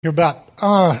About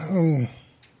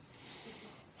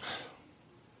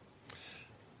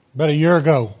a year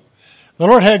ago, the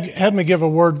Lord had me give a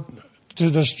word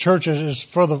to this church. Is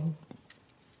for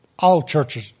all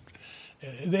churches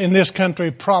in this country,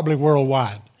 probably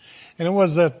worldwide, and it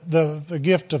was that the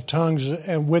gift of tongues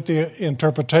and with the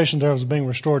interpretation that was being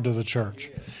restored to the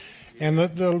church. And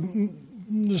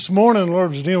this morning, the Lord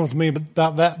was dealing with me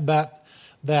about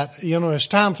that it's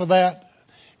time for that,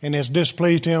 and it's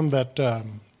displeased Him that.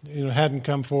 Hadn't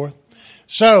come forth.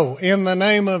 So, in the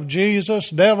name of Jesus,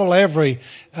 devil, every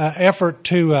effort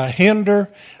to hinder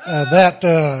that,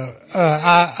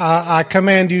 I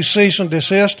command you cease and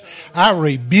desist. I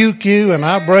rebuke you and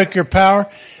I break your power.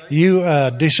 You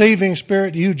deceiving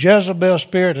spirit, you Jezebel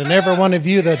spirit, and every one of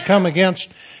you that come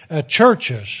against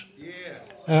churches,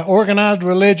 organized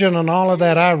religion and all of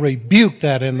that, I rebuke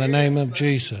that in the name of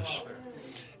Jesus.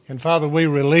 And Father, we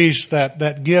release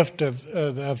that gift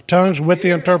of tongues with the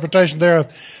interpretation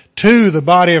thereof to the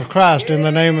body of Christ in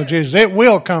the name of Jesus. It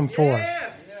will come forth.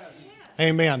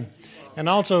 Amen. And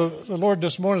also, the Lord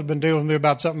this morning has been dealing with me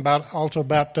about something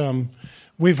about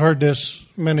we've heard this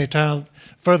many times.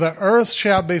 For the earth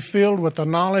shall be filled with the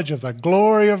knowledge of the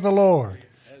glory of the Lord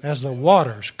as the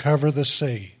waters cover the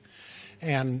sea.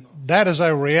 And that is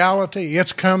a reality.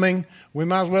 It's coming. We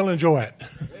might as well enjoy it.